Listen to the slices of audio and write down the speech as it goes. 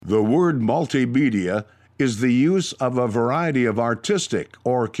The word multimedia is the use of a variety of artistic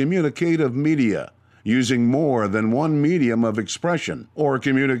or communicative media using more than one medium of expression or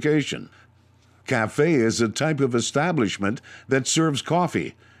communication. Cafe is a type of establishment that serves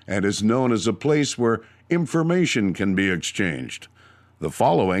coffee and is known as a place where information can be exchanged. The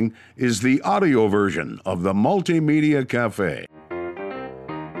following is the audio version of the Multimedia Cafe.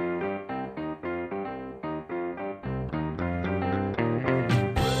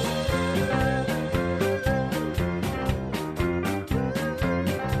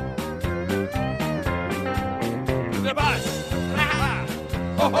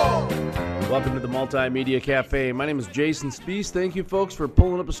 Welcome to the Multimedia Cafe. My name is Jason Spees. Thank you, folks, for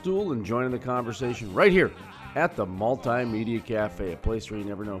pulling up a stool and joining the conversation right here at the Multimedia Cafe, a place where you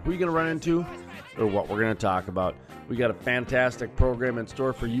never know who you're going to run into or what we're going to talk about. We got a fantastic program in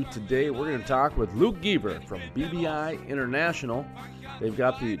store for you today. We're going to talk with Luke Giever from BBI International. They've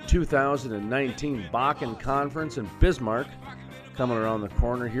got the 2019 Bakken Conference in Bismarck coming around the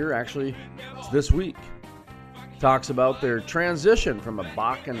corner here. Actually, it's this week. Talks about their transition from a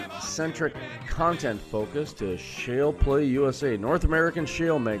Bakken-centric content focus to Shale Play USA, North American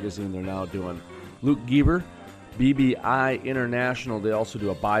Shale magazine they're now doing. Luke Giever, BBI International, they also do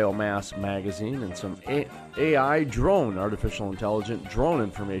a Biomass magazine and some AI drone, artificial intelligent drone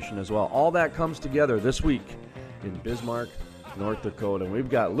information as well. All that comes together this week in Bismarck, North Dakota. And we've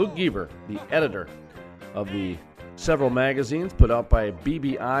got Luke Giever, the editor of the several magazines put out by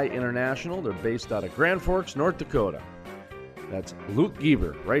BBI International. They're based out of Grand Forks, North Dakota. That's Luke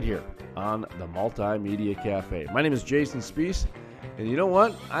Giever right here on the Multimedia Cafe. My name is Jason Spees, and you know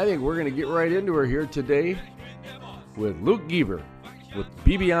what? I think we're going to get right into her here today with Luke Giever with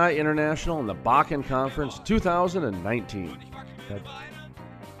BBI International and the Bakken Conference 2019.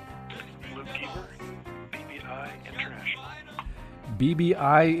 Luke Giever, BBI International.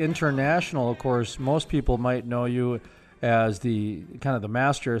 BBI International, of course, most people might know you as the kind of the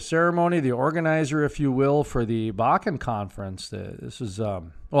master of ceremony, the organizer, if you will, for the Bakken Conference. This is not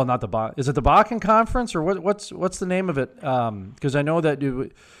the is it the Bakken Conference or what's the name of it? Because I know that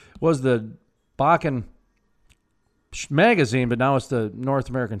it was the Bakken magazine, but now it's the North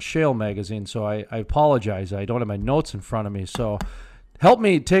American Shale magazine. So I apologize. I don't have my notes in front of me. So help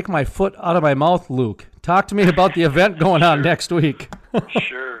me take my foot out of my mouth, Luke. Talk to me about the event going on next week.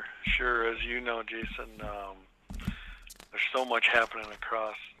 Sure. As you know, Jason, there's so much happening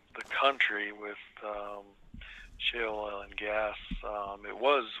across the country with shale oil and gas.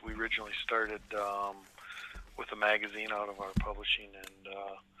 We originally started with a magazine out of our publishing and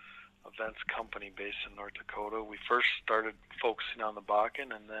events company based in North Dakota. We first started focusing on the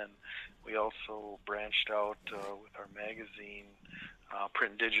Bakken, and then we also branched out with our magazine,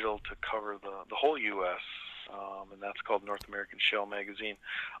 print and digital, to cover the whole U.S., and that's called North American Shale Magazine.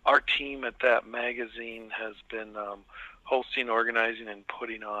 Our team at that magazine has been hosting, organizing, and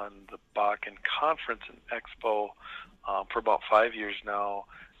putting on the Bakken Conference and Expo for about 5 years now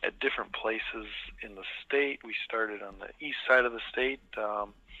at different places in the state. We started on the east side of the state.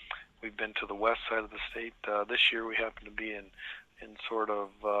 We've been to the west side of the state. This year we happen to be in sort of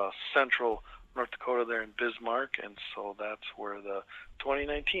central North Dakota there in Bismarck, and so that's where the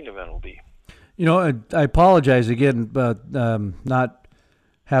 2019 event will be. You know, I apologize again, but not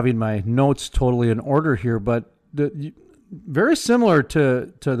having my notes totally in order here, but very similar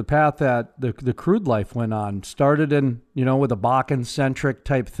to the path that the crude life went on. Started in, with a Bakken-centric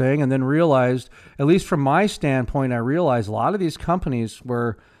type thing, and then realized, at least from my standpoint, I realized a lot of these companies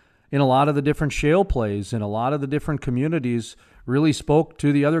were in a lot of the different shale plays, and a lot of the different communities really spoke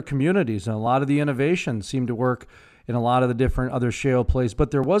to the other communities, and a lot of the innovation seemed to work in a lot of the different other shale plays.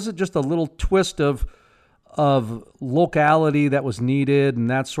 But there wasn't just a little twist of locality that was needed and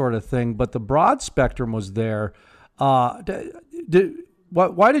that sort of thing, but the broad spectrum was there. Why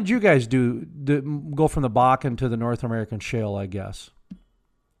did you guys go from the Bakken to the North American Shale, I guess?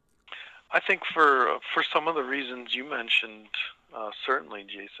 I think for some of the reasons you mentioned, certainly,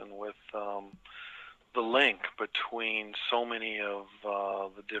 Jason, with the link between so many of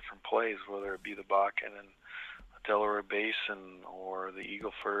the different plays, whether it be the Bakken and the Delaware Basin or the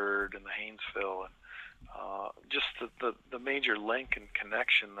Eagle Ford and the Haynesville, and just the major link and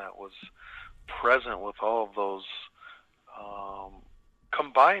connection that was present with all of those,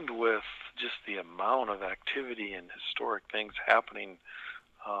 combined with just the amount of activity and historic things happening.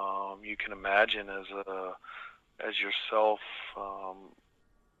 You can imagine as yourself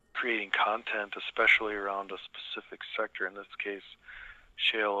creating content, especially around a specific sector, in this case,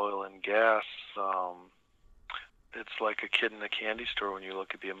 shale oil and gas. It's like a kid in a candy store when you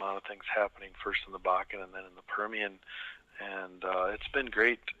look at the amount of things happening first in the Bakken and then in the Permian, And it's been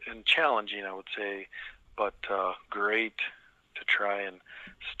great and challenging, I would say, but great to try and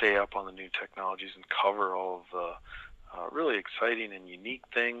stay up on the new technologies and cover all of the really exciting and unique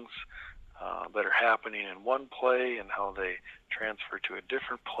things that are happening in one play and how they transfer to a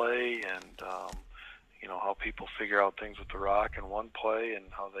different play, and how people figure out things with the rock in one play and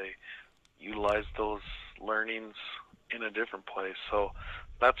how they utilize those learnings in a different play. So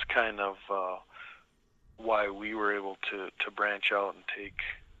that's kind of why we were able to branch out and take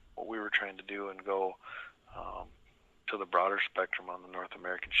what we were trying to do and go to the broader spectrum on the North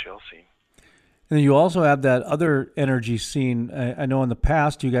American shale scene. And then you also have that other energy scene. I know in the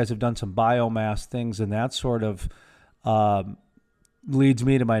past you guys have done some biomass things, and that sort of leads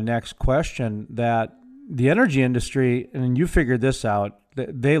me to my next question, that the energy industry, and you figured this out,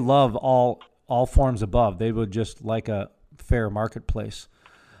 they love all forms above. They would just like a fair marketplace.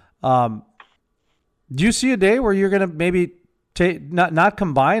 Do you see a day where you're going to maybe not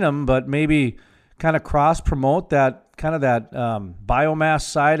combine them, but maybe kind of cross promote that biomass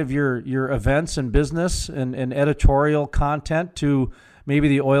side of your events and business and editorial content to maybe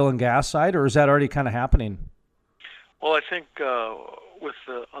the oil and gas side, or is that already kind of happening? Well, I think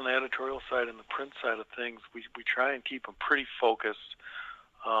on the editorial side and the print side of things, we try and keep them pretty focused.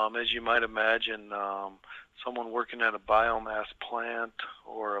 As you might imagine, someone working at a biomass plant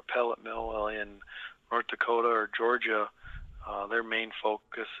or a pellet mill in North Dakota or Georgia, their main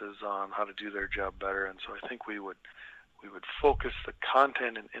focus is on how to do their job better. And so I think we would focus the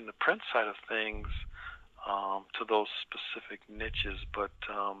content in the print side of things to those specific niches. But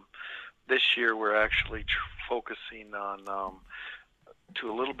this year we're actually focusing on to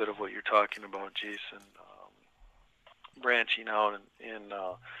a little bit of what you're talking about, Jason, branching out in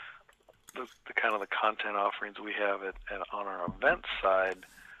the kind of the content offerings we have on our event side,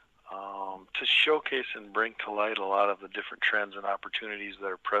 to showcase and bring to light a lot of the different trends and opportunities that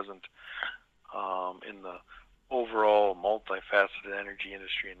are present in the overall multifaceted energy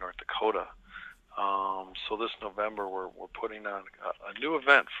industry in North Dakota. So this November we're putting on a new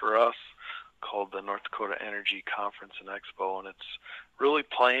event for us called the North Dakota Energy Conference and Expo, and it's really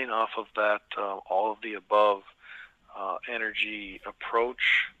playing off of that all of the above energy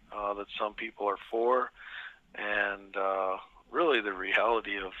approach that some people are for, and really the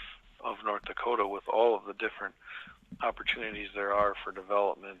reality of North Dakota with all of the different opportunities there are for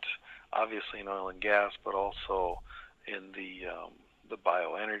development, obviously in oil and gas, but also in the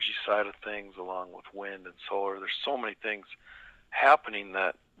bioenergy side of things, along with wind and solar. There's so many things happening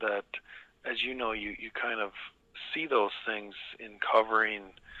that as you know, you kind of see those things in covering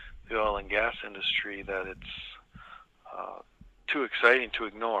the oil and gas industry, that it's too exciting to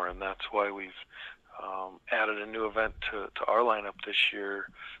ignore, and that's why we've added a new event to our lineup this year.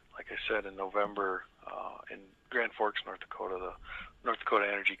 Like I said, in November in Grand Forks, North Dakota, the North Dakota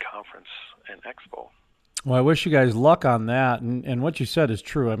Energy Conference and Expo. Well, I wish you guys luck on that. And what you said is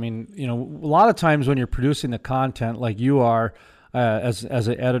true. I mean, a lot of times when you're producing the content like you are as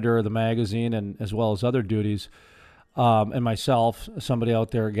an editor of the magazine and as well as other duties, and myself, somebody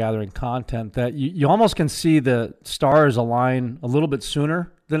out there gathering content, that you almost can see the stars align a little bit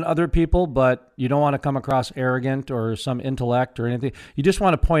sooner than other people, but you don't want to come across arrogant or some intellect or anything. You just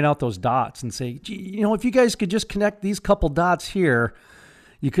want to point out those dots and say, gee, if you guys could just connect these couple dots here,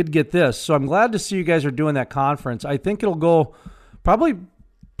 you could get this. So I'm glad to see you guys are doing that conference. I think it'll go probably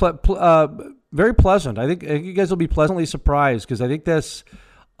very pleasant. I think you guys will be pleasantly surprised, because I think this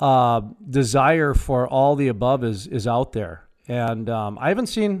desire for all the above is out there. And I haven't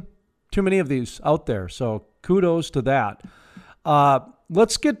seen too many of these out there, so kudos to that.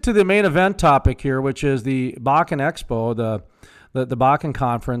 Let's get to the main event topic here, which is the Bakken Expo, the Bakken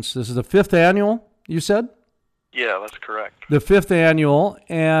Conference. This is the 5th annual, you said? Yeah, that's correct. The 5th annual.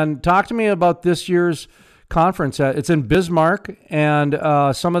 And talk to me about this year's conference. It's in Bismarck, and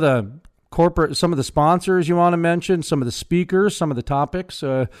some of the sponsors you want to mention, some of the speakers, some of the topics.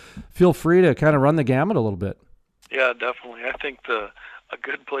 Feel free to kind of run the gamut a little bit. Yeah, definitely. I think a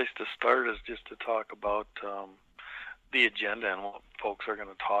good place to start is just to talk about the agenda and what folks are going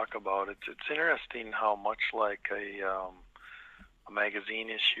to talk about. It's interesting how much like a magazine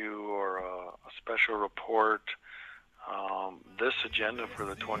issue or a special report, this agenda for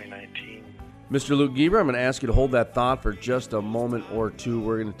the 2019. Mr. Luke Gieber, I'm going to ask you to hold that thought for just a moment or two.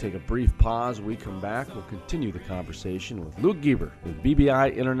 We're going to take a brief pause. When we come back, we'll continue the conversation with Luke Gieber with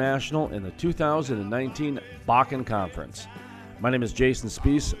BBI International in the 2019 Bakken Conference. My name is Jason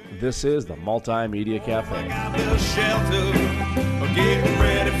Spiess. This is the MultiMedia Cafe. I got a little shelter, getting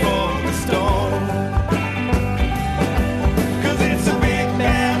ready for the storm. 'Cause it's a big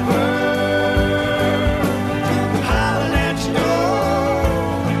bad world, hollering at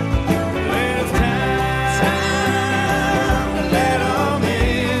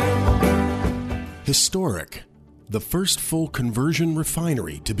Historic, the first full conversion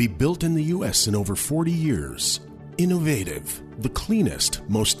refinery to be built in the U.S. in over 40 years. Innovative, the cleanest,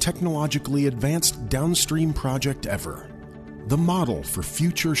 most technologically advanced downstream project ever. The model for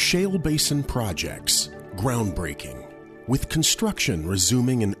future shale basin projects. Groundbreaking, with construction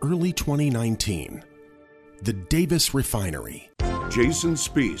resuming in early 2019. The Davis Refinery. Jason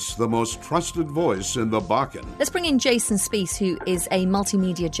Spiess, the most trusted voice in the Bakken. Let's bring in Jason Spiess, who is a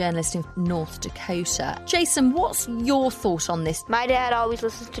multimedia journalist in North Dakota. Jason, what's your thought on this? My dad always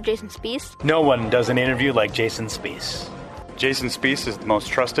listens to Jason Spiess. No one does an interview like Jason Spiess. Jason Spiess is the most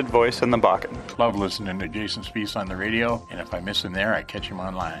trusted voice in the Bakken. Love listening to Jason Spiess on the radio, and if I miss him there, I catch him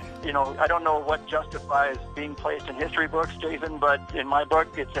online. You know, I don't know what justifies being placed in history books, Jason, but in my book,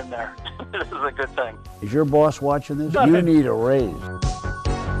 it's in there. This is a good thing. Is your boss watching this? You need a raise.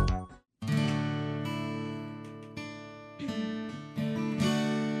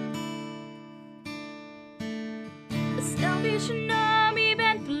 The Salvation Army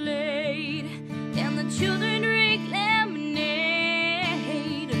band played, and the children drank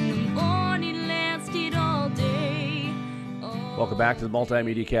lemonade, and the morning lasted all day. Welcome back to the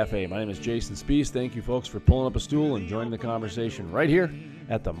Multimedia Cafe. My name is Jason Spiess. Thank you, folks, for pulling up a stool and joining the conversation right here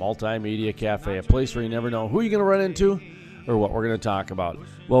at the Multimedia Cafe, a place where you never know who you're going to run into or what we're going to talk about.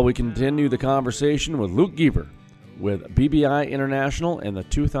 Well, we continue the conversation with Luke Gieber with BBI International and the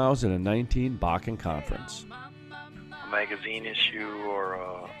 2019 Bakken Conference. A magazine issue or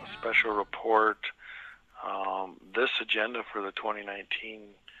a special report. This agenda for the 2019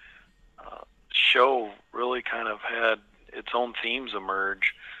 show really kind of had its own themes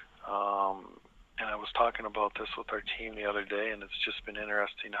emerge. And I was talking about this with our team the other day, and it's just been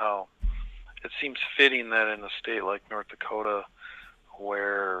interesting how it seems fitting that in a state like North Dakota,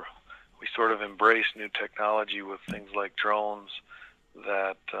 where we sort of embrace new technology with things like drones,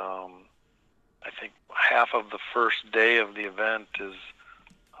 that I think half of the first day of the event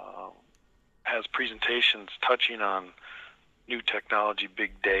has presentations touching on new technology,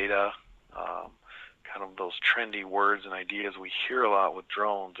 big data, kind of those trendy words and ideas we hear a lot with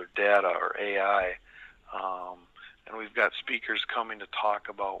drones or data or AI. And we've got speakers coming to talk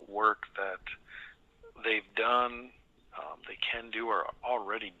about work that they've done, they can do, or are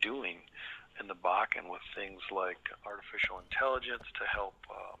already doing in the Bakken with things like artificial intelligence to help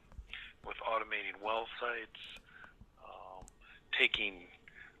with automating well sites, taking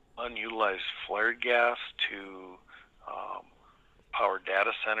unutilized flared gas to power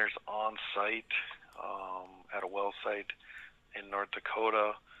data centers on site at a well site in North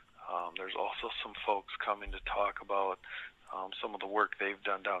Dakota. There's also some folks coming to talk about some of the work they've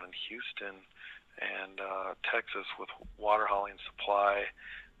done down in Houston and Texas with water hauling supply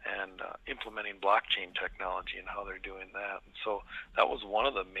and implementing blockchain technology and how they're doing that. And so that was one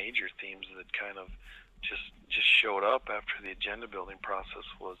of the major themes that kind of just showed up after the agenda building process,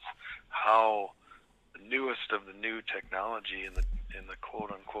 was how the newest of the new technology in the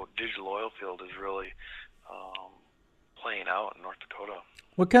quote unquote digital oil field is really playing out in North Dakota.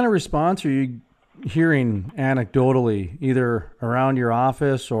 What kind of response are you hearing anecdotally, either around your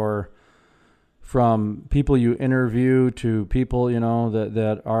office or from people you interview to people,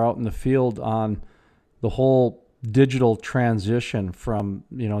 that are out in the field on the whole digital transition from,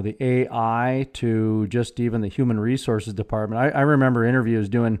 the AI to just even the human resources department? I remember interviews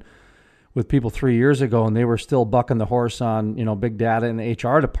doing with people 3 years ago, and they were still bucking the horse on, big data in the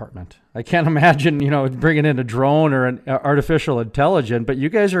HR department. I can't imagine, bringing in a drone or an artificial intelligence, but you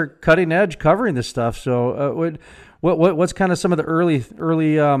guys are cutting edge covering this stuff. So what's kind of some of the early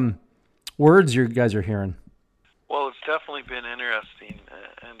words you guys are hearing? Well, it's definitely been interesting,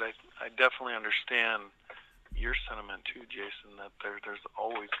 and I definitely understand your sentiment too, Jason, that there's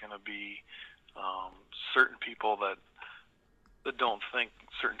always going to be certain people that don't think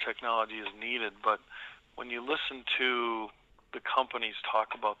certain technology is needed. But when you listen to the companies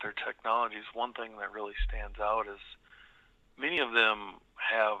talk about their technologies, one thing that really stands out is many of them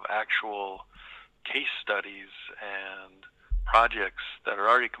have actual case studies and projects that are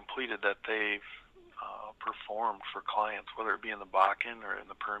already completed that they've performed for clients, whether it be in the Bakken or in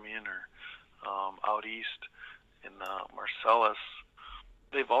the Permian or out east in the Marcellus.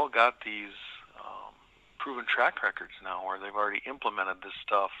 They've all got these proven track records now where they've already implemented this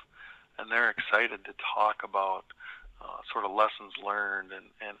stuff, and they're excited to talk about sort of lessons learned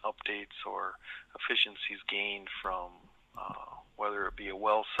and updates or efficiencies gained from whether it be a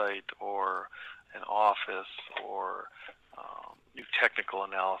well site or an office or new technical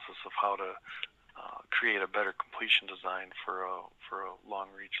analysis of how to create a better completion design for a long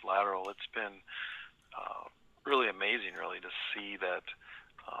reach lateral. It's been really amazing, really, to see that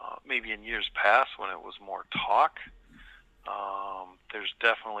maybe in years past when it was more talk, there's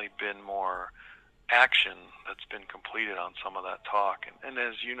definitely been more action that's been completed on some of that talk. And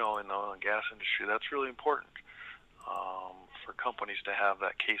as you know, in the oil and gas industry, that's really important for companies to have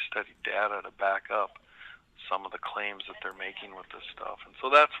that case study data to back up some of the claims that they're making with this stuff. And so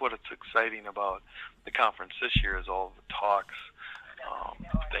that's what it's exciting about the conference this year is all of the talks.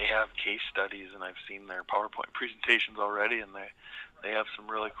 They have case studies, and I've seen their PowerPoint presentations already, and they have some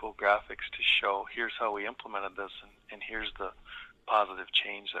really cool graphics to show here's how we implemented this, and here's the positive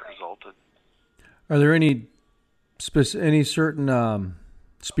change that resulted. Are there any certain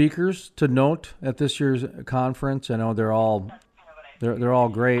speakers to note at this year's conference? I know they're all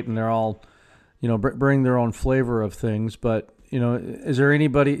great, and they're all bring their own flavor of things. But is there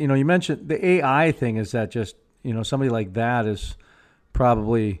anybody? You mentioned the AI thing. Is that just somebody like that is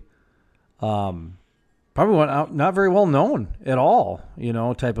probably not very well known at all,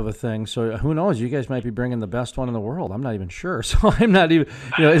 type of a thing. So who knows? You guys might be bringing the best one in the world. I'm not even sure. So I'm not even.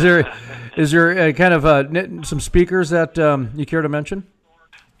 Is there kind of some speakers that you care to mention?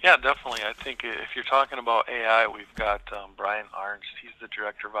 Yeah, definitely. I think if you're talking about AI, we've got Brian Arnst. He's the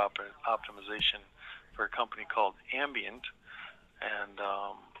director of optimization for a company called Ambient, and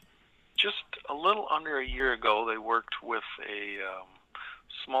just a little under a year ago, they worked with a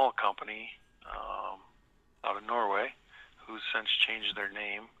small company out of Norway, who's since changed their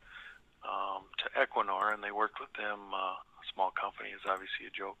name to Equinor, and they worked with them. A small company is obviously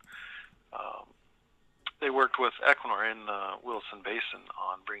a joke. They worked with Equinor in the Williston Basin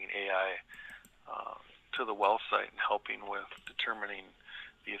on bringing AI to the well site and helping with determining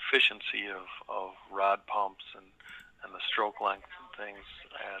the efficiency of rod pumps and the stroke length and things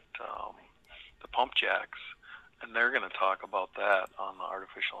at the pump jacks. And they're going to talk about that on the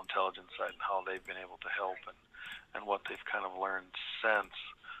artificial intelligence side and how they've been able to help and what they've kind of learned since.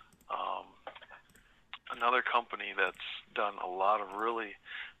 Another company that's done a lot of really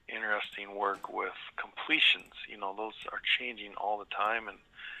interesting work with completions. Those are changing all the time, and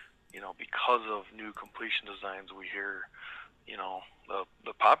because of new completion designs, we hear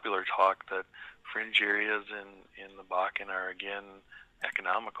the popular talk that fringe areas in the Bakken are again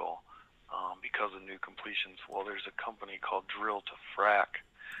economical because of new completions. Well, there's a company called Drill to Frac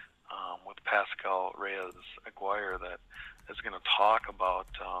with Pascal Reyes Aguirre that is going to talk about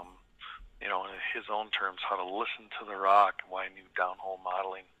in his own terms how to listen to the rock, why new downhole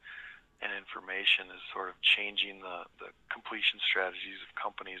modeling and information is sort of changing the completion strategies of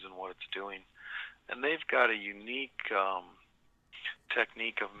companies and what it's doing. And they've got a unique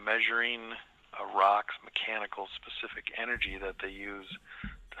technique of measuring a rock's mechanical specific energy that they use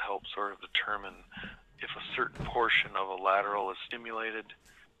to help sort of determine if a certain portion of a lateral is stimulated,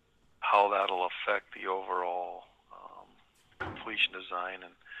 how that'll affect the overall completion design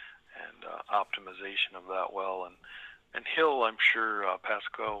and optimization of that well. And he'll, I'm sure,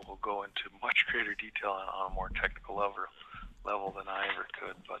 Pascal will go into much greater detail on a more technical level than I ever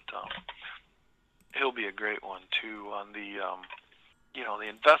could. But he'll be a great one too. On the the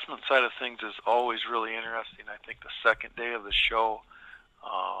investment side of things is always really interesting. I think the second day of the show,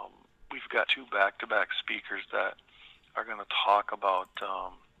 we've got two back-to-back speakers that are going to talk about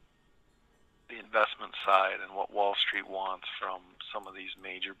the investment side and what Wall Street wants from some of these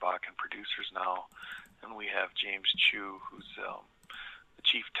major Bakken producers now. And we have James Chu, who's the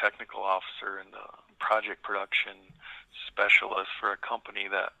Chief Technical Officer and the Project Production Specialist for a company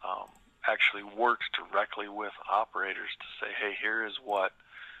that actually works directly with operators to say, hey, here is what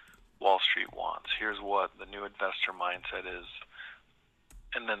Wall Street wants. Here's what the new investor mindset is.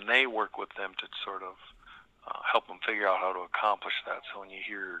 And then they work with them to sort of help them figure out how to accomplish that. So when you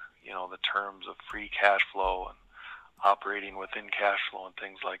hear, the terms of free cash flow and operating within cash flow and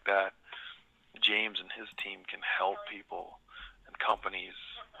things like that, James and his team can help people and companies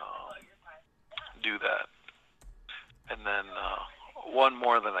do that. And then one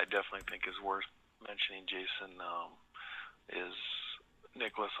more that I definitely think is worth mentioning, Jason, is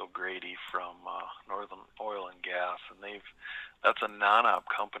Nicholas O'Grady from Northern Oil and Gas, and that's a non-op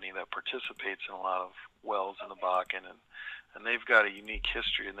company that participates in a lot of wells in the Bakken, and they've got a unique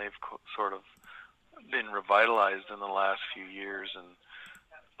history, and they've sort of been revitalized in the last few years. And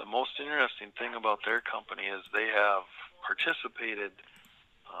the most interesting thing about their company is they have participated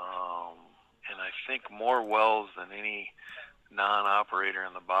in, I think, more wells than any non-operator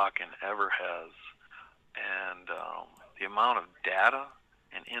in the Bakken ever has. And the amount of data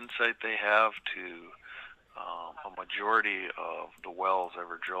and insight they have to a majority of the wells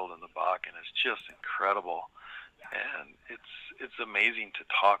ever drilled in the Bakken is just incredible. And it's amazing to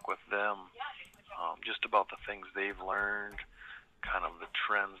talk with them just about the things they've learned kind of the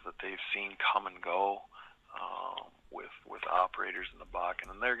trends that they've seen come and go with operators in the Bakken,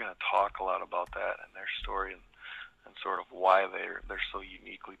 and they're going to talk a lot about that and their story and sort of why they're so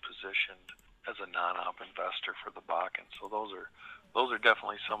uniquely positioned as a non-op investor for the Bakken. So those are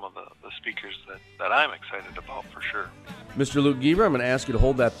definitely some of the speakers that I'm excited about for sure. Mr. Luke Gieber, I'm going to ask you to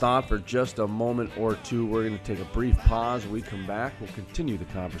hold that thought for just a moment or two. We're going to take a brief pause. When we come back, we'll continue the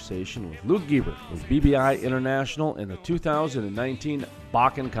conversation with Luke Gieber with BBI International in the 2019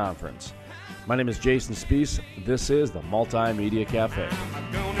 Bakken Conference. My name is Jason Spiess. This is the MultiMedia Cafe.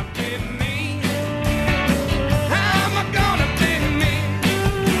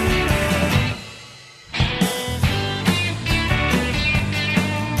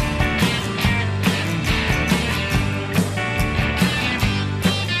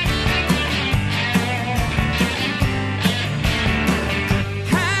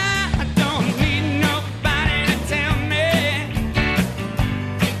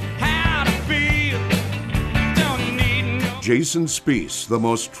 Jason Spiess, the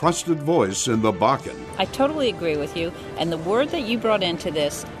most trusted voice in the Bakken. I totally agree with you, and the word that you brought into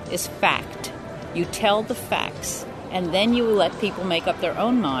this is fact. You tell the facts, and then you let people make up their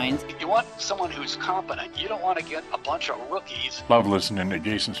own minds. You want someone who's competent. You don't want to get a bunch of rookies. Love listening to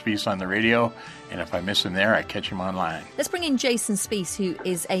Jason Spiess on the radio, and if I miss him there, I catch him online. Let's bring in Jason Spiess, who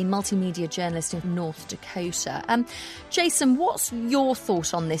is a multimedia journalist in North Dakota. Jason, what's your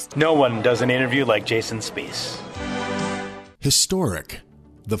thought on this? No one does an interview like Jason Spiess. Historic,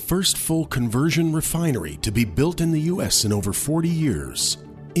 the first full conversion refinery to be built in the U.S. in over 40 years.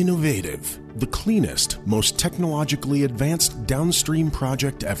 Innovative, the cleanest, most technologically advanced downstream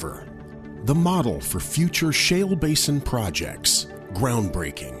project ever. The model for future shale basin projects.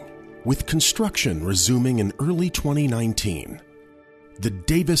 Groundbreaking, with construction resuming in early 2019. The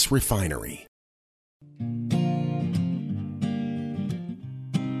Davis Refinery.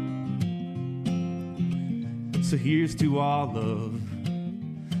 So here's to all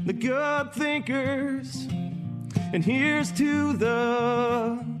of the good thinkers, and here's to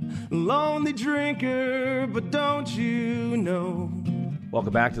the lonely drinker, but don't you know?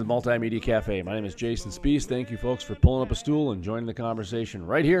 Welcome back to the Multimedia Cafe. My name is Jason Spiess. Thank you, folks, for pulling up a stool and joining the conversation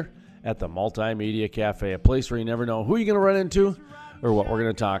right here at the Multimedia Cafe, a place where you never know who you're going to run into or what we're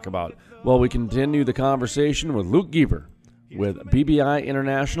going to talk about. Well, we continue the conversation with Luke Gieber with BBI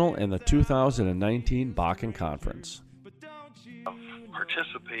International and the 2019 Bakken Conference. I've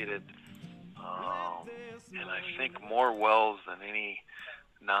participated in, I think, more wells than any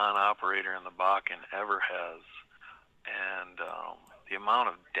non-operator in the Bakken ever has. And the amount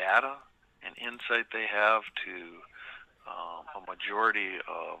of data and insight they have to a majority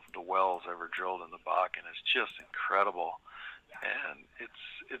of the wells ever drilled in the Bakken is just incredible. And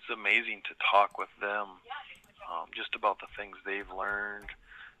it's amazing to talk with them just about the things they've learned,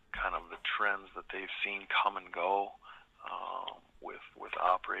 kind of the trends that they've seen come and go with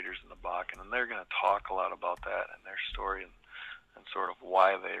operators in the Bakken, and they're going to talk a lot about that and their story and sort of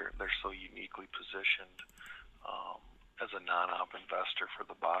why they're so uniquely positioned as a non-op investor for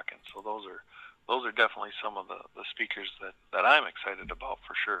the Bakken. So those are definitely some of the speakers that I'm excited about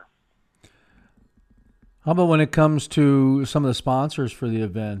for sure. How about when it comes to some of the sponsors for the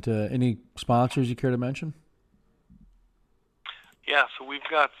event? Any sponsors you care to mention? Yeah, so we've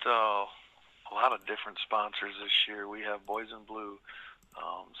got a lot of different sponsors this year. We have Boys in Blue,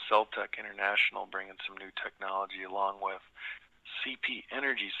 Celtec International bringing some new technology, along with CP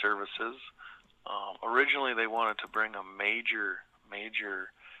Energy Services. Originally, they wanted to bring a major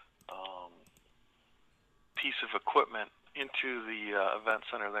piece of equipment into the event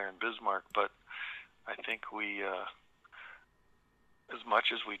center there in Bismarck, but I think we, as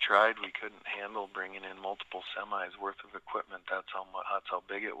much as we tried, we couldn't handle bringing in multiple semis worth of equipment. That's how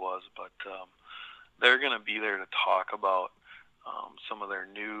big it was. But they're going to be there to talk about some of their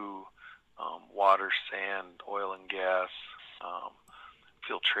new water, sand, oil and gas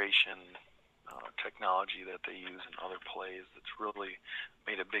filtration technology that they use in other plays. That's really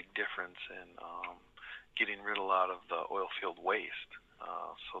made a big difference in getting rid of a lot of the oil field waste.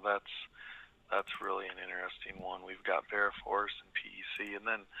 So that's really an interesting one. We've got Veriforce and PEC, and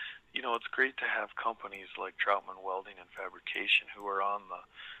then, it's great to have companies like Troutman Welding and Fabrication who are on the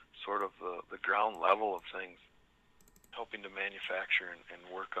sort of the ground level of things, helping to manufacture and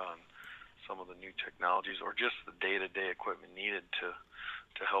work on some of the new technologies or just the day-to-day equipment needed to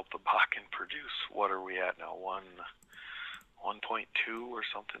help the Bakken produce. What are we at now? 1.2 or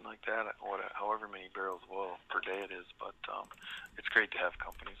something like that, however many barrels of oil per day it is. But it's great to have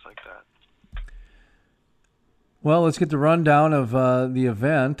companies like that. Well, let's get the rundown of the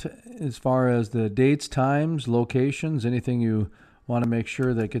event as far as the dates, times, locations, anything you want to make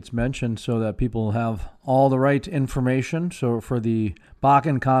sure that gets mentioned so that people have all the right information. So for the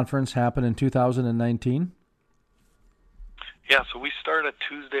Bakken Conference happen in 2019? Yeah, so we start at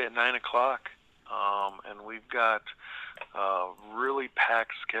Tuesday at 9 o'clock, and we've got a really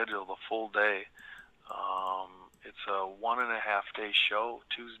packed schedule the full day. It's a 1.5-day show,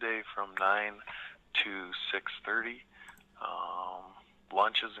 Tuesday from 9 to 6:30.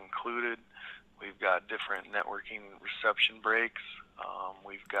 Lunch is included. We've got different networking reception breaks.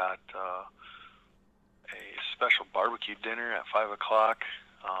 We've got a special barbecue dinner at 5 o'clock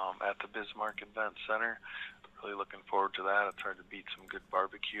at the Bismarck Event Center. Really looking forward to that. It's hard to beat some good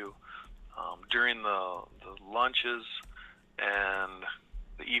barbecue. During the lunches and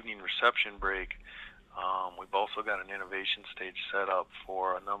the evening reception break, we've also got an innovation stage set up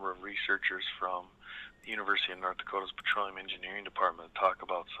for a number of researchers from the University of North Dakota's Petroleum Engineering Department to talk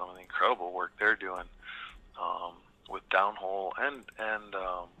about some of the incredible work they're doing with downhole and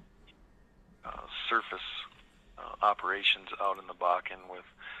surface operations out in the Bakken with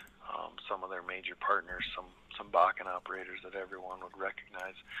some of their major partners, some Bakken operators that everyone would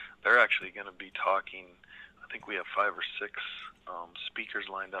recognize. They're actually going to be talking, I think we have 5 or 6 speakers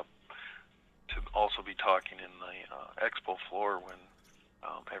lined up to also be talking in the expo floor when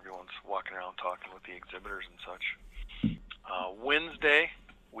everyone's walking around talking with the exhibitors and such. Wednesday,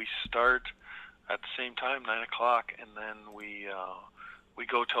 we start at the same time, 9 o'clock, and then we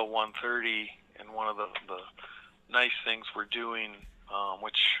go till 1:30. And one of the nice things we're doing,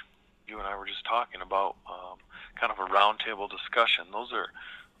 which you and I were just talking about, kind of a roundtable discussion. Those are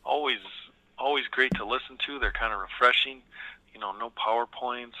always great to listen to. They're kind of refreshing. No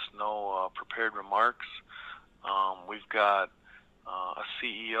PowerPoints, no prepared remarks. We've got a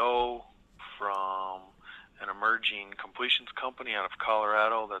CEO from an emerging completions company out of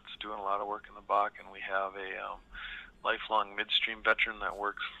Colorado that's doing a lot of work in the Bakken. We have a lifelong midstream veteran that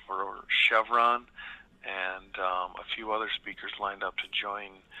works for Chevron, and a few other speakers lined up to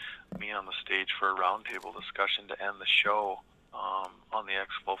join me on the stage for a roundtable discussion to end the show on the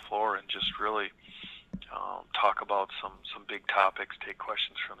expo floor and just really talk about some big topics, take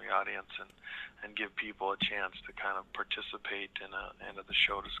questions from the audience, and give people a chance to kind of participate in a end of the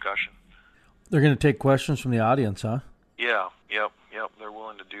show discussion. They're going to take questions from the audience, huh? Yeah, yep. They're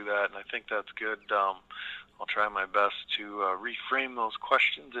willing to do that, and I think that's good. I'll try my best to reframe those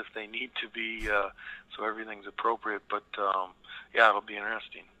questions if they need to be, so everything's appropriate. But yeah, it'll be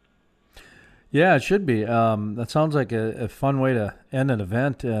interesting. Yeah, it should be. That sounds like a fun way to end an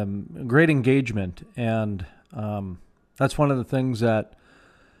event. Great engagement, and that's one of the things that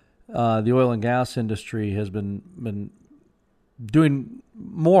the oil and gas industry has been doing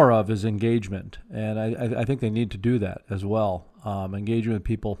more of is engagement, and I think they need to do that as well. Engaging with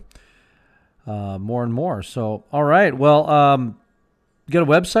people more and more. So, all right. Well, you got a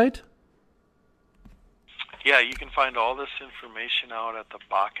website? Yeah, you can find all this information out at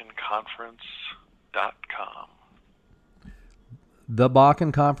thebakkenconference.com.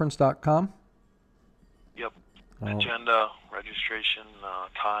 Thebakkenconference.com? Yep. Agenda, registration,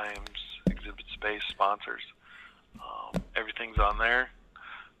 times, exhibit space, sponsors. Everything's on there.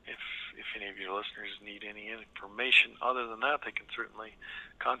 If any of your listeners need any information other than that, they can certainly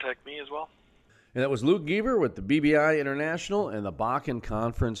contact me as well. And that was Luke Gieber with the BBI International and the Bakken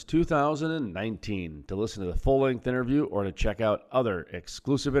Conference 2019. To listen to the full-length interview or to check out other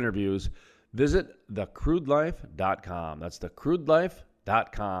exclusive interviews, visit thecrudelife.com. That's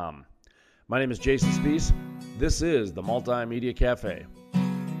thecrudelife.com. My name is Jason Spees. This is the Multimedia Cafe.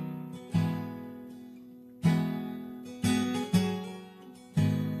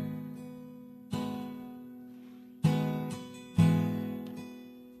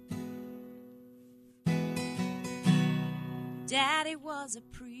 Daddy was a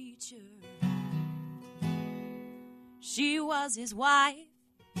preacher. She was his wife.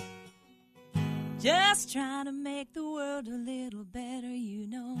 Just trying to make the world a little better,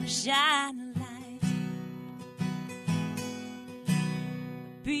 shine a light.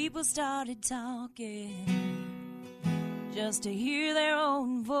 People started talking just to hear their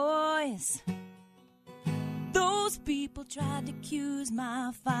own voice. Those people tried to accuse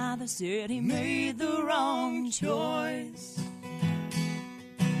my father, said he made the wrong choice.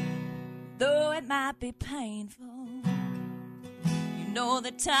 Though it might be painful,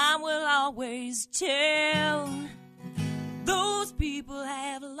 the time will always tell. Those people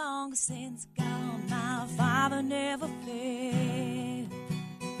have long since gone. My father never failed.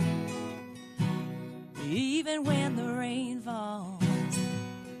 Even when the rain falls,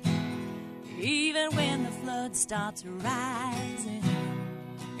 even when the flood starts rising,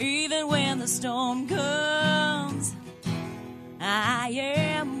 even when the storm comes, I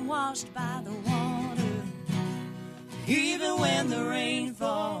am washed by the water, even when the rain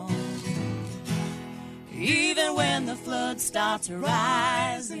falls, even when the flood starts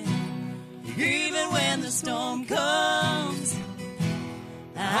rising, even when the storm comes.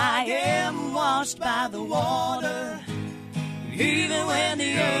 I am washed by the water, even when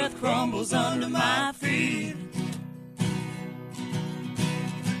the earth crumbles under my feet,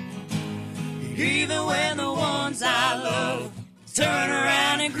 even when the ones I love turn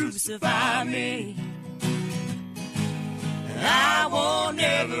around and crucify me. I won't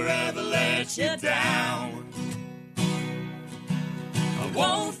ever ever let you down. I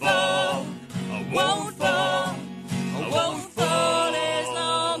won't fall, I won't fall, I won't fall as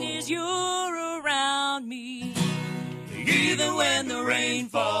long as you're around me. Even when the rain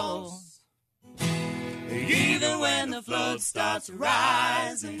falls, even when the flood starts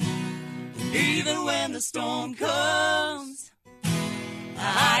rising, even when the storm comes,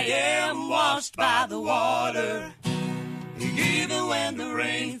 I am washed by the water. Even when the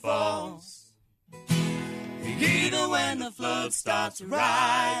rain falls, even when the flood starts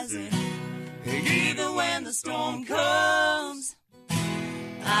rising, even when the storm comes,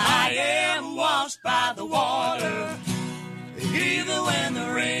 I am washed by the water. Even when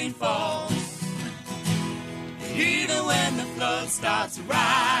the rain falls, even when the flood starts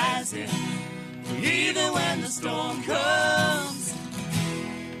rising, even when the storm comes,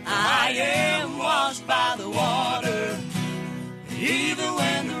 I am washed by the water. Even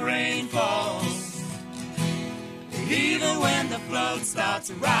when the rain falls, even when the flood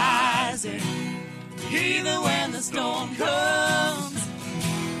starts rising, even when the storm comes,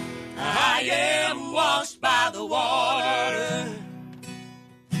 I am washed by the water.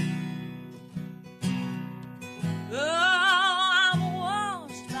 Oh, I'm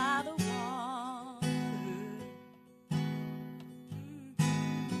washed by the water.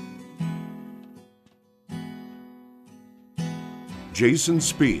 Jason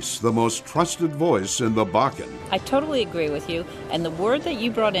Spiess, the most trusted voice in the Bakken. I totally agree with you, and the word that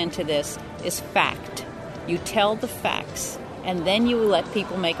you brought into this is fact. You tell the facts, and then you let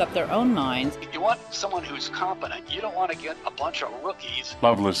people make up their own minds. You want someone who's competent. You don't want to get a bunch of rookies.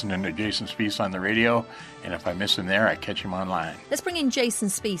 Love listening to Jason Spiess on the radio, and if I miss him there, I catch him online. Let's bring in Jason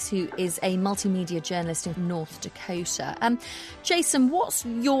Spiess, who is a multimedia journalist in North Dakota. Jason, what's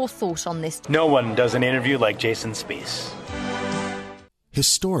your thought on this? No one does an interview like Jason Spiess.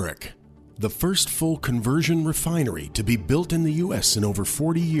 Historic. The first full conversion refinery to be built in the U.S. in over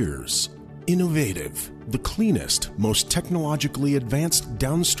 40 years. Innovative. The cleanest, most technologically advanced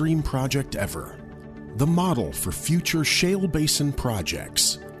downstream project ever. The model for future shale basin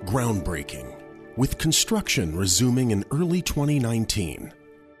projects. Groundbreaking. With construction resuming in early 2019.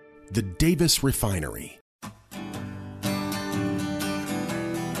 The Davis Refinery.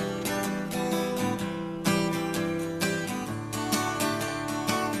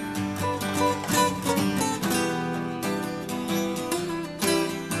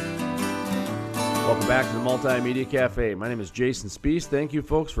 Welcome back to the Multimedia Cafe. My name is Jason Spiess. Thank you,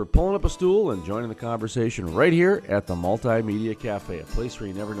 folks, for pulling up a stool and joining the conversation right here at the Multimedia Cafe, a place where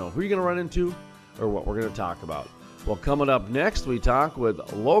you never know who you're going to run into or what we're going to talk about. Well, coming up next, we talk with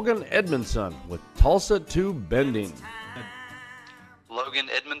Logan Edmondson with Tulsa Tube Bending. Logan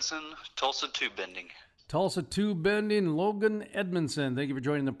Edmondson, Tulsa Tube Bending. Tulsa Tube Bending, Logan Edmondson. Thank you for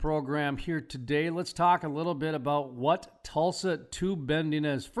joining the program here today. Let's talk a little bit about what Tulsa Tube Bending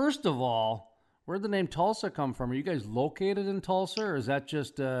is. First of all, where'd the name Tulsa come from? Are you guys located in Tulsa, or is that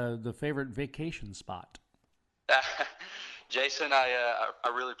just the favorite vacation spot? Jason, I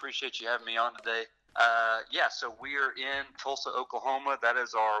really appreciate you having me on today. So we're in Tulsa, Oklahoma. That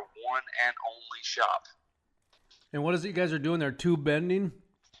is our one and only shop. And what is it you guys are doing there? Tube bending?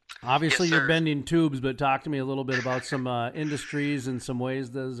 Obviously, yes, you're bending tubes, but talk to me a little bit about some industries and some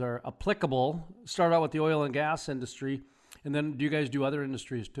ways those are applicable. Start out with the oil and gas industry, and then do you guys do other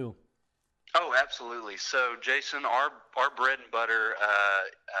industries too? Oh, absolutely. So, Jason, our bread and butter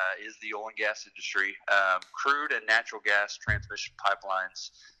is the oil and gas industry. Crude and natural gas transmission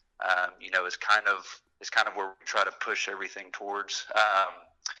pipelines, is kind of where we try to push everything towards.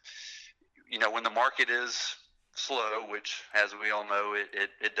 When the market is slow, which, as we all know,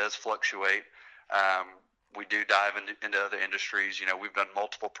 it does fluctuate, we do dive into other industries. We've done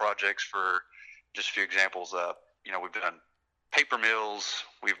multiple projects for, just a few examples, we've done paper mills,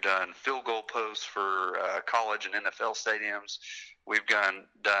 we've done field goal posts for college and NFL stadiums. We've done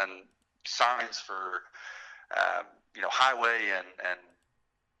signs for highway and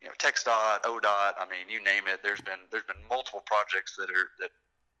TxDOT, ODOT. I mean, you name it. There's been multiple projects that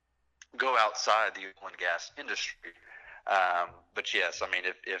go outside the oil and gas industry. But yes, I mean,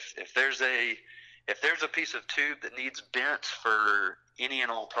 if there's a piece of tube that needs bent for any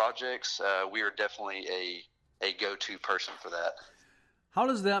and all projects, we are definitely a go-to person for that. How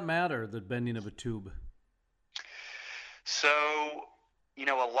does that matter, the bending of a tube? So, a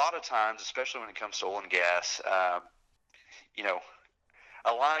lot of times, especially when it comes to oil and gas,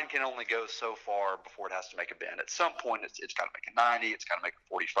 a line can only go so far before it has to make a bend. At some point, it's got to make a 90, it's got to make a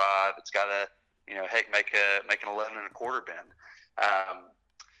 45, it's got to, make an 11 and a quarter bend.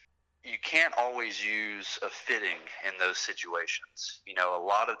 You can't always use a fitting in those situations. A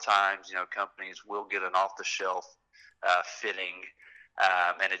lot of times, companies will get an off-the-shelf fitting,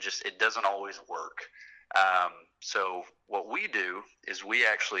 and it doesn't always work. So what we do is we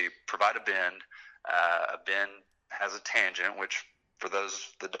actually provide a bend. A bend has a tangent, which for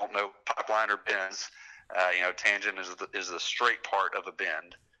those that don't know pipeline or bends, tangent is the straight part of a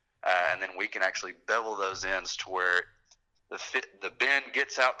bend, and then we can actually bevel those ends to where the bend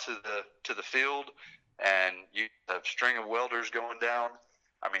gets out to the field, and you have a string of welders going down.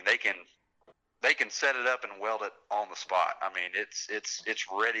 I mean, they can set it up and weld it on the spot. I mean, it's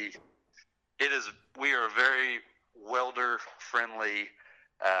ready. We are a very welder friendly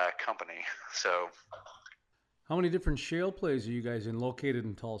company. So, how many different shale plays are you guys located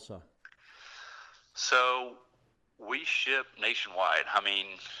in Tulsa? So we ship nationwide. I mean,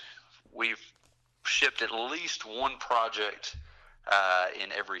 we've shipped at least one project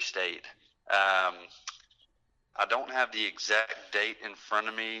in every state. I don't have the exact date in front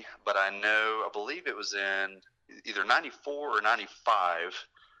of me, but I believe it was in either 94 or 95.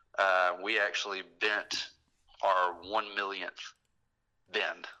 We actually bent our 1 millionth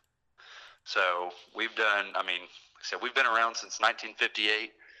bend. So we've done, like I said, we've been around since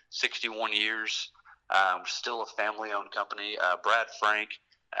 1958, 61 years. We're still a family-owned company. Brad Frank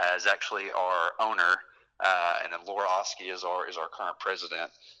is actually our owner, and then Laura Oski is our current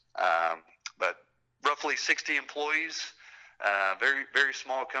president. But roughly 60 employees, very, very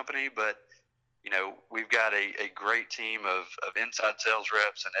small company, but we've got a great team of inside sales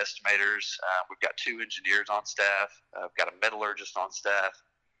reps and estimators. We've got 2 engineers on staff. We've got a metallurgist on staff.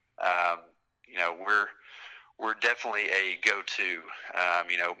 We're definitely a go-to.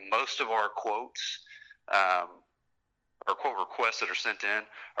 Most of our quotes, or quote requests that are sent in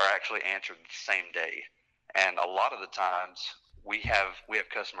are actually answered the same day. And a lot of the times we have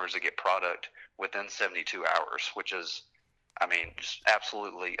customers that get product within 72 hours, which is, just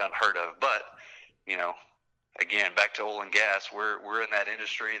absolutely unheard of. But, again, back to oil and gas, we're in that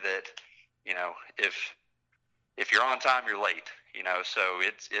industry that, if you're on time, you're late, so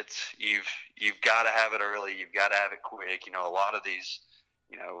you've got to have it early. You've got to have it quick. A lot of these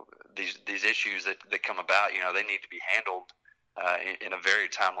issues that come about, they need to be handled in a very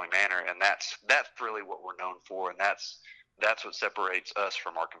timely manner. And that's really what we're known for. And that's what separates us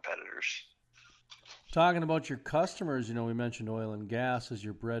from our competitors. Talking about your customers, we mentioned oil and gas as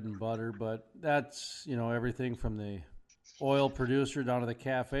your bread and butter, but that's, everything from the oil producer down to the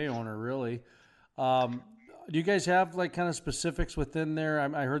cafe owner, really. Do you guys have kind of specifics within there?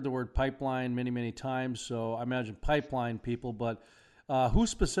 I heard the word pipeline many, many times, so I imagine pipeline people, but who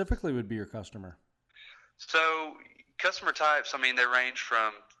specifically would be your customer? So customer types, they range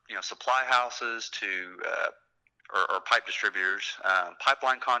from, supply houses to, or pipe distributors,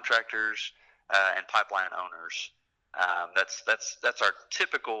 pipeline contractors, and pipeline owners. That's our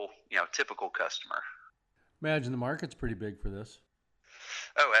typical customer. Imagine the market's pretty big for this.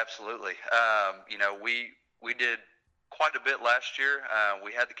 Oh, absolutely. We did quite a bit last year.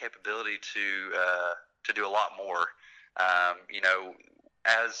 We had the capability to do a lot more.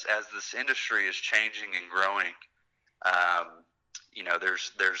 As this industry is changing and growing,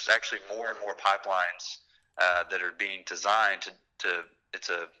 there's actually more and more pipelines that are being designed to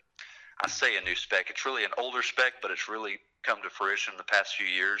I say a new spec. It's really an older spec, but it's really come to fruition in the past few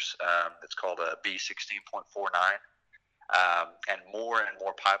years. It's called a B16.49. And more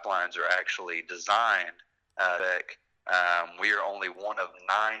pipelines are actually designed. We are only one of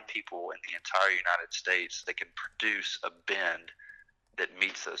 9 people in the entire United States that can produce a bend that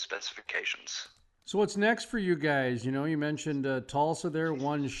meets those specifications. So what's next for you guys? You mentioned Tulsa there,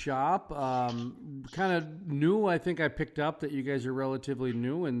 one shop. Kind of new, I think I picked up that you guys are relatively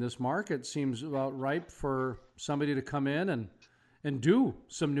new in this market. Seems about ripe for somebody to come in and do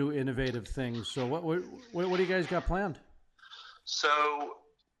some new innovative things. So what do you guys got planned? So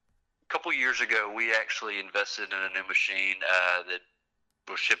a couple years ago, we actually invested in a new machine that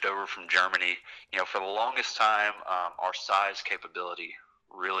was shipped over from Germany. For the longest time, our size capability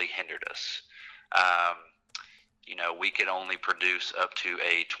really hindered us. We could only produce up to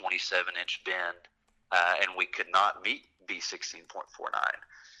a 27-inch bend, and we could not meet be 16.49.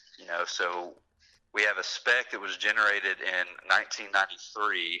 So we have a spec that was generated in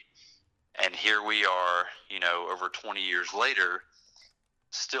 1993, and here we are, over 20 years later,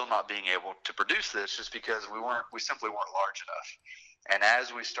 still not being able to produce this just because we simply weren't large enough. And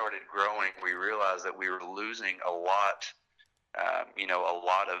as we started growing, we realized that we were losing a lot of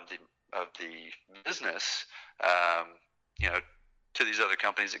the business, to these other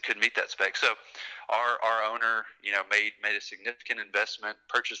companies that couldn't meet that spec. So our owner, made a significant investment,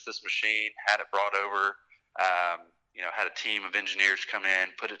 purchased this machine, had it brought over, had a team of engineers come in,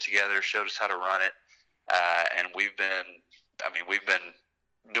 put it together, showed us how to run it. And we've been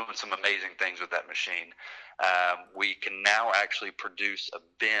doing some amazing things with that machine. We can now actually produce a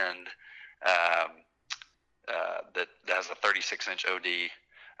bend that has a 36-inch OD,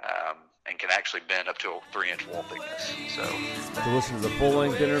 and can actually bend up to a 3-inch wall thickness. So, to listen to the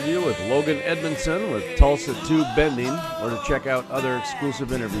full-length interview with Logan Edmondson with Tulsa Tube Bending, or to check out other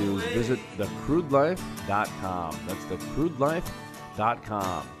exclusive interviews, visit thecrudelife.com. That's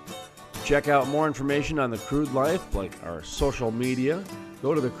thecrudelife.com. To check out more information on The Crude Life, like our social media,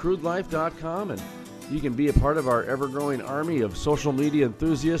 go to thecrudelife.com, and you can be a part of our ever-growing army of social media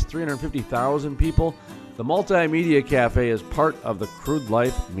enthusiasts, 350,000 people. The Multimedia Cafe is part of the Crude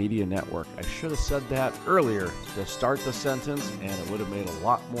Life Media Network. I should have said that earlier to start the sentence, and it would have made a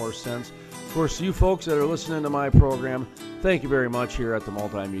lot more sense. Of course, you folks that are listening to my program, thank you very much here at the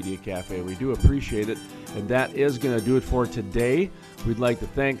Multimedia Cafe. We do appreciate it, and that is going to do it for today. We'd like to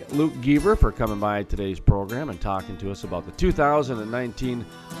thank Luke Giever for coming by today's program and talking to us about the 2019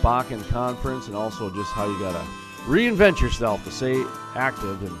 Bakken Conference, and also just how you got to reinvent yourself to stay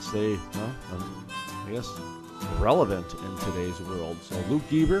active and stay, relevant in today's world. So Luke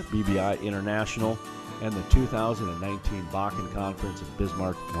Giever, BBI International, and the 2019 Bakken Conference in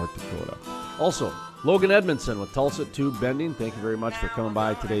Bismarck, North Dakota. Also, Logan Edmondson with Tulsa Tube Bending. Thank you very much for coming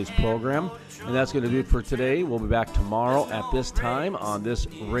by today's program. And that's going to do it for today. We'll be back tomorrow at this time on this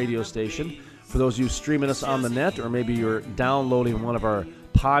radio station. For those of you streaming us on the net, or maybe you're downloading one of our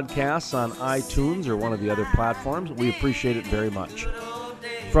podcasts on iTunes or one of the other platforms, we appreciate it very much.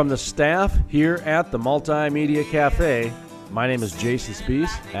 From the staff here at the Multimedia Cafe, my name is Jason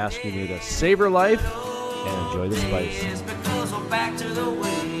Spees, asking you to savor life and enjoy the spice. Because we're back to the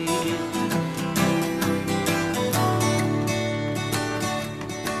way.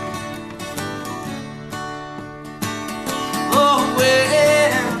 Oh,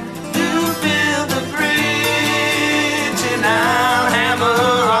 well, you build the bridge and I'll hammer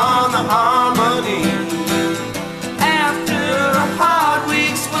on the harmony. After a hard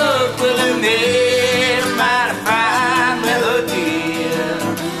week's work, we'll have made a mighty fine melody.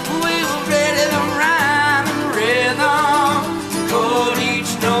 We were ready to rhyme and rhythm, chord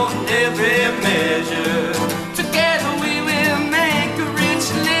each note and every measure. Together we will make a rich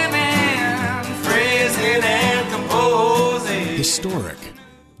living, phrasing and composing. Historic.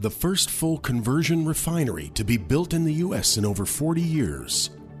 The first full conversion refinery to be built in the U.S. in over 40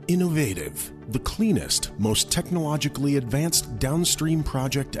 years. Innovative. The cleanest, most technologically advanced downstream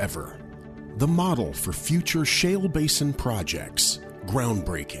project ever. The model for future shale basin projects.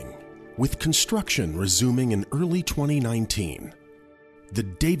 Groundbreaking. With construction resuming in early 2019. The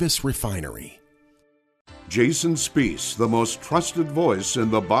Davis Refinery. Jason Spees, the most trusted voice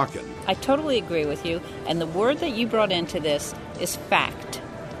in the Bakken. I totally agree with you, and the word that you brought into this is fact.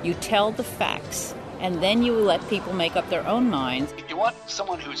 You tell the facts, and then you let people make up their own minds. You want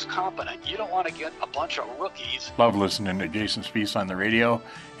someone who's competent. You don't want to get a bunch of rookies. Love listening to Jason Spees on the radio,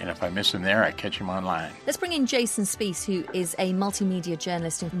 and if I miss him there, I catch him online. Let's bring in Jason Spees, who is a multimedia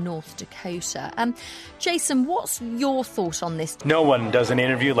journalist in North Dakota. Jason, what's your thought on this? No one does an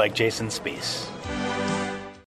interview like Jason Spees.